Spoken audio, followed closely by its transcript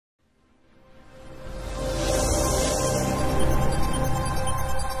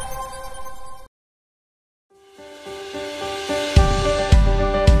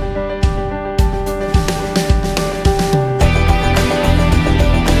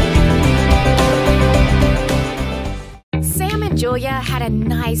had a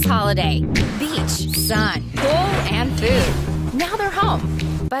nice holiday. Beach, sun, pool, and food. Now they're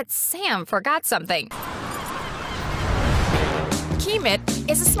home. But Sam forgot something. Keymitt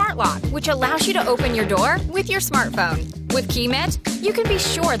is a smart lock, which allows you to open your door with your smartphone. With Keymitt, you can be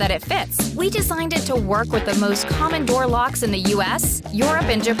sure that it fits. We designed it to work with the most common door locks in the US, Europe,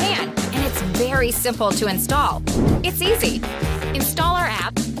 and Japan, and it's very simple to install. It's easy. Install our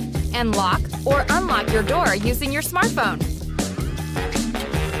app and lock or unlock your door using your smartphone.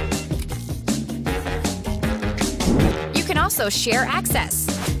 You can also share access,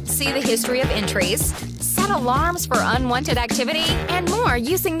 see the history of entries, set alarms for unwanted activity, and more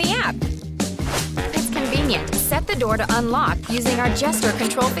using the app. It's convenient. Set the door to unlock using our gesture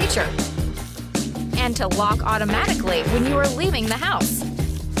control feature and to lock automatically when you are leaving the house.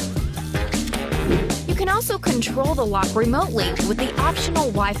 You can also control the lock remotely with the optional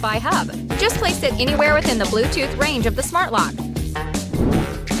Wi-Fi hub. Just place it anywhere within the Bluetooth range of the smart lock.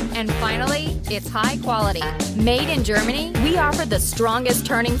 And finally, it's high quality. Made in Germany, we offer the strongest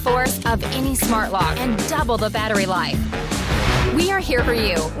turning force of any smart lock and double the battery life. We are here for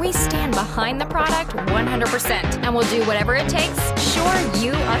you. We stand behind the product 100% and will do whatever it takes. Sure,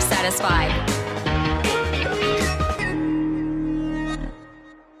 you are satisfied.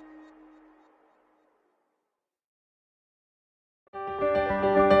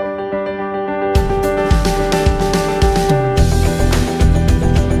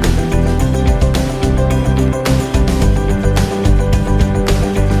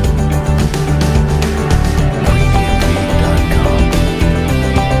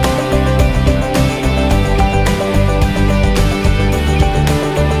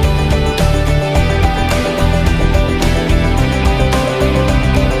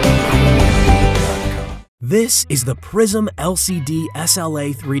 This is the Prism LCD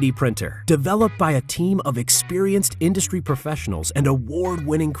SLA 3D printer, developed by a team of experienced industry professionals and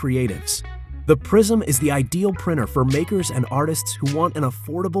award-winning creatives. The Prism is the ideal printer for makers and artists who want an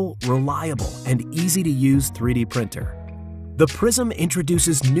affordable, reliable, and easy-to-use 3D printer. The Prism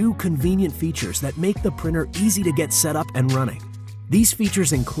introduces new convenient features that make the printer easy to get set up and running. These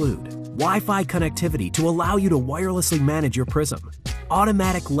features include Wi-Fi connectivity to allow you to wirelessly manage your Prism,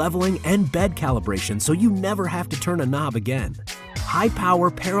 automatic leveling and bed calibration so you never have to turn a knob again, high-power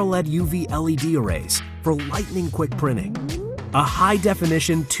parallel UV LED arrays for lightning-quick printing, a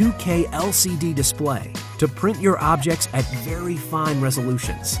high-definition 2K LCD display to print your objects at very fine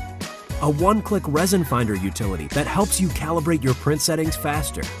resolutions, a one-click resin finder utility that helps you calibrate your print settings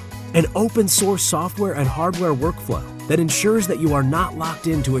faster, an open-source software and hardware workflow that ensures that you are not locked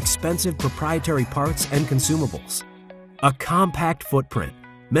into expensive proprietary parts and consumables, a compact footprint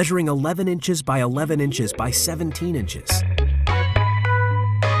measuring 11 inches by 11 inches by 17 inches.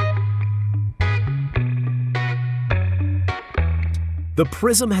 The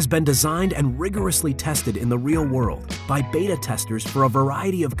Prism has been designed and rigorously tested in the real world by beta testers for a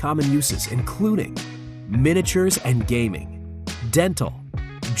variety of common uses, including miniatures and gaming, dental,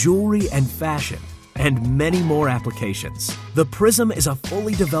 jewelry and fashion, and many more applications. The Prism is a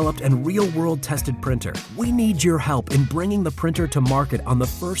fully developed and real-world tested printer. We need your help in bringing the printer to market on the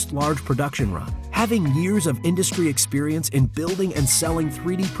first large production run. Having years of industry experience in building and selling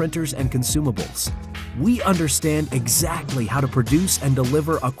 3D printers and consumables, we understand exactly how to produce and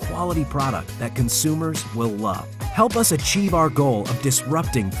deliver a quality product that consumers will love. Help us achieve our goal of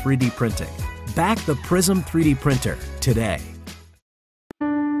disrupting 3D printing. Back the Prism 3D printer today.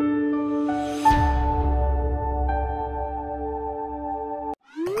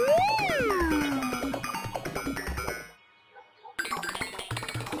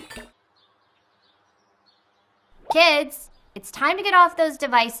 Kids, it's time to get off those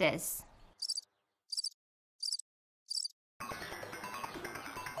devices.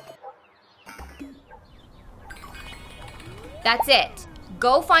 That's it.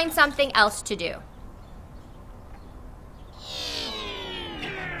 Go find something else to do.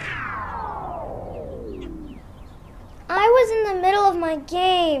 I was in the middle of my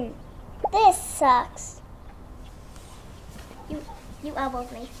game. This sucks. You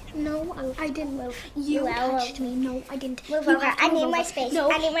elbowed me. No, I didn't move. You touched elbowed me. No, I didn't. Move over. I need my space.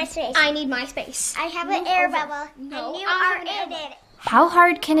 No. I need my space. I need my space. I have an air over. bubble. No, and you I are have an air in bubble. it. How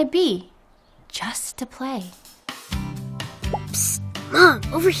hard can it be? Just to play. Psst, Mom,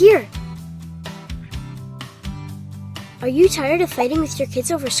 over here. Are you tired of fighting with your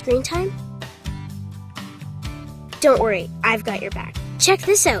kids over screen time? Don't worry, I've got your back. Check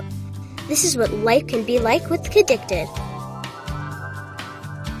this out. This is what life can be like with KIDICTED.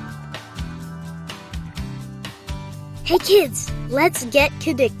 Hey kids, let's get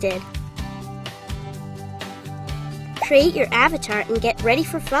KIDICTED. create your avatar and get ready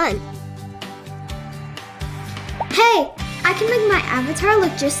for fun. Hey, I can make my avatar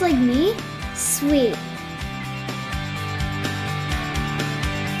look just like me? Sweet.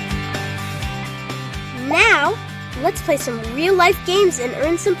 Now, let's play some real-life games and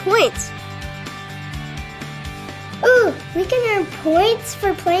earn some points. Ooh, we can earn points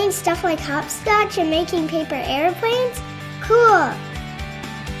for playing stuff like hopscotch and making paper airplanes? Cool.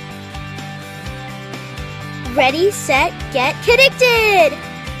 Ready, set, get KIDICTED!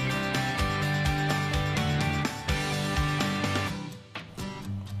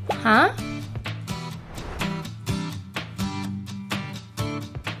 Huh?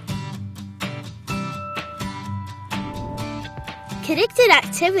 KIDICTED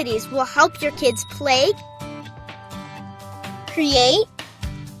activities will help your kids play, create,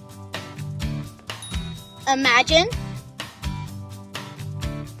 imagine,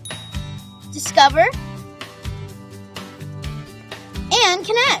 discover, and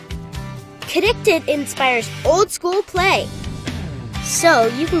connect. KIDICTED inspires old school play. So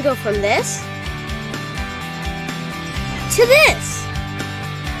you can go from this to this.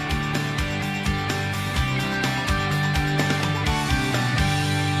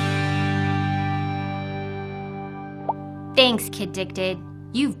 Thanks, KIDICTED.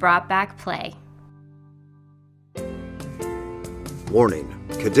 You've brought back play. Warning: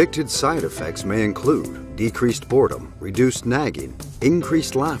 KIDICTED side effects may include decreased boredom, reduced nagging,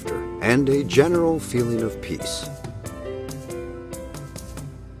 increased laughter, and a general feeling of peace.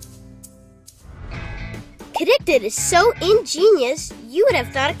 KIDICTED is so ingenious, you would have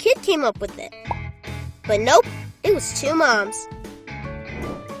thought a kid came up with it. But nope, it was two moms.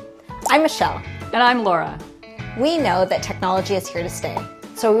 I'm Michelle. And I'm Laura. We know that technology is here to stay,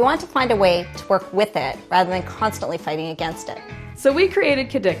 so we want to find a way to work with it rather than constantly fighting against it. So we created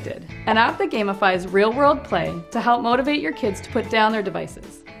KIDICTED, an app that gamifies real-world play to help motivate your kids to put down their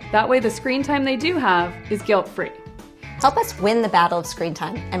devices. That way the screen time they do have is guilt-free. Help us win the battle of screen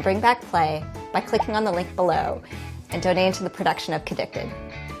time and bring back play by clicking on the link below and donating to the production of KIDICTED.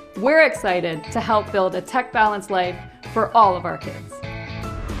 We're excited to help build a tech-balanced life for all of our kids.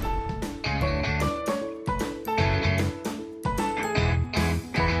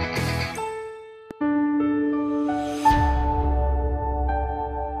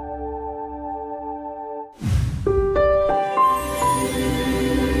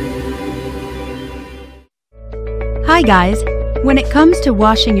 Hi guys! When it comes to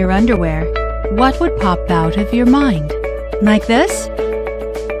washing your underwear, what would pop out of your mind? Like this?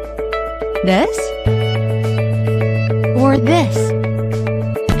 This? Or this?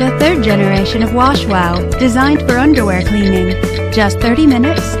 The third generation of WASHWOW, designed for underwear cleaning. Just 30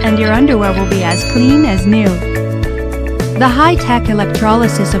 minutes and your underwear will be as clean as new. The high-tech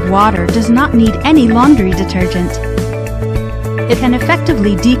electrolysis of water does not need any laundry detergent. It can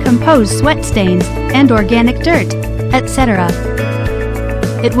effectively decompose sweat stains and organic dirt, etc.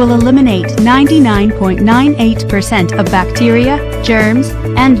 It will eliminate 99.98% of bacteria, germs,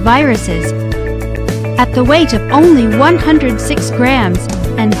 and viruses. At the weight of only 106 grams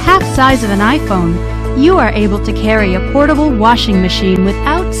and half size of an iPhone, you are able to carry a portable washing machine with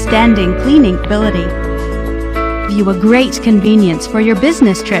outstanding cleaning ability. View a great convenience for your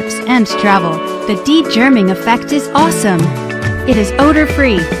business trips and travel. The de-germing effect is awesome. It is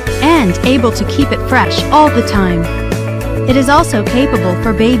odor-free and able to keep it fresh all the time. It is also capable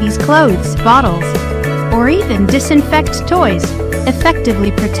for babies' clothes, bottles, or even disinfect toys,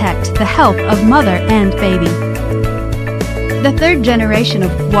 effectively protect the health of mother and baby. The third generation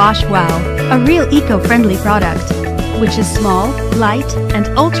of WASHWOW, a real eco-friendly product, which is small, light, and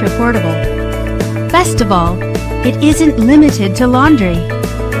ultra-portable. Best of all, it isn't limited to laundry.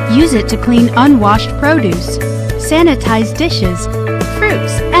 Use it to clean unwashed produce, sanitize dishes,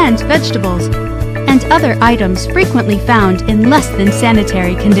 fruits and vegetables, and other items frequently found in less than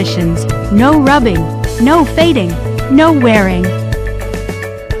sanitary conditions. No rubbing, no fading, no wearing.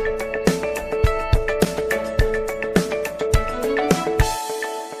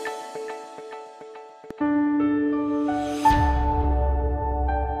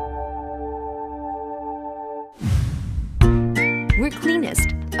 We're Cleanest,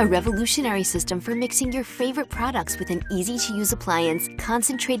 a revolutionary system for mixing your favorite products with an easy-to-use appliance,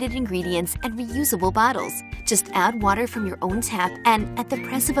 concentrated ingredients, and reusable bottles. Just add water from your own tap, and at the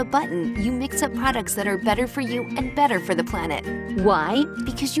press of a button, you mix up products that are better for you and better for the planet. Why?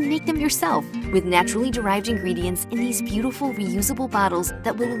 Because you make them yourself, with naturally derived ingredients in these beautiful reusable bottles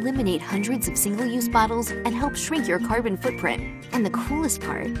that will eliminate hundreds of single-use bottles and help shrink your carbon footprint. And the coolest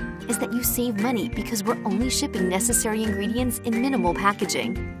part is that you save money because we're only shipping necessary ingredients in minimal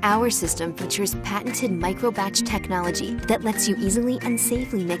packaging. Our system features patented micro-batch technology that lets you easily and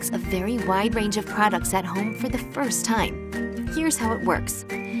safely mix a very wide range of products at home for the first time. Here's how it works.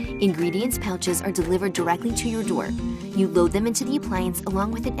 Ingredients pouches are delivered directly to your door. You load them into the appliance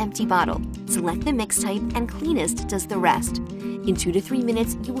along with an empty bottle. Select the mix type and Cleanest does the rest. In 2 to 3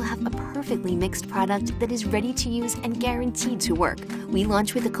 minutes, you will have a perfectly mixed product that is ready to use and guaranteed to work. We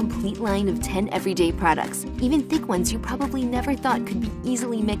launch with a complete line of 10 everyday products, even thick ones you probably never thought could be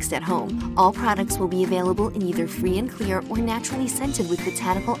easily mixed at home. All products will be available in either free and clear or naturally scented with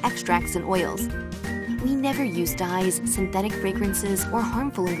botanical extracts and oils. We never use dyes, synthetic fragrances, or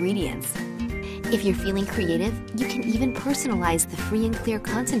harmful ingredients. If you're feeling creative, you can even personalize the free and clear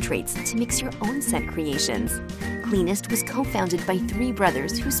concentrates to mix your own scent creations. Cleanest was co-founded by 3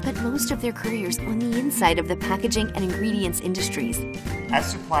 brothers who spent most of their careers on the inside of the packaging and ingredients industries. As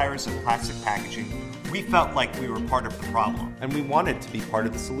suppliers of plastic packaging, we felt like we were part of the problem, and we wanted to be part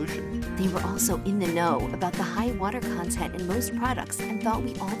of the solution. They were also in the know about the high water content in most products and thought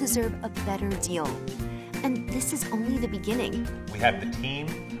we all deserve a better deal. And this is only the beginning. We have the team,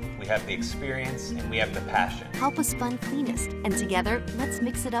 we have the experience, and we have the passion. Help us fund Cleanest, and together, let's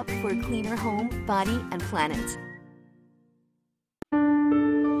mix it up for a cleaner home, body, and planet.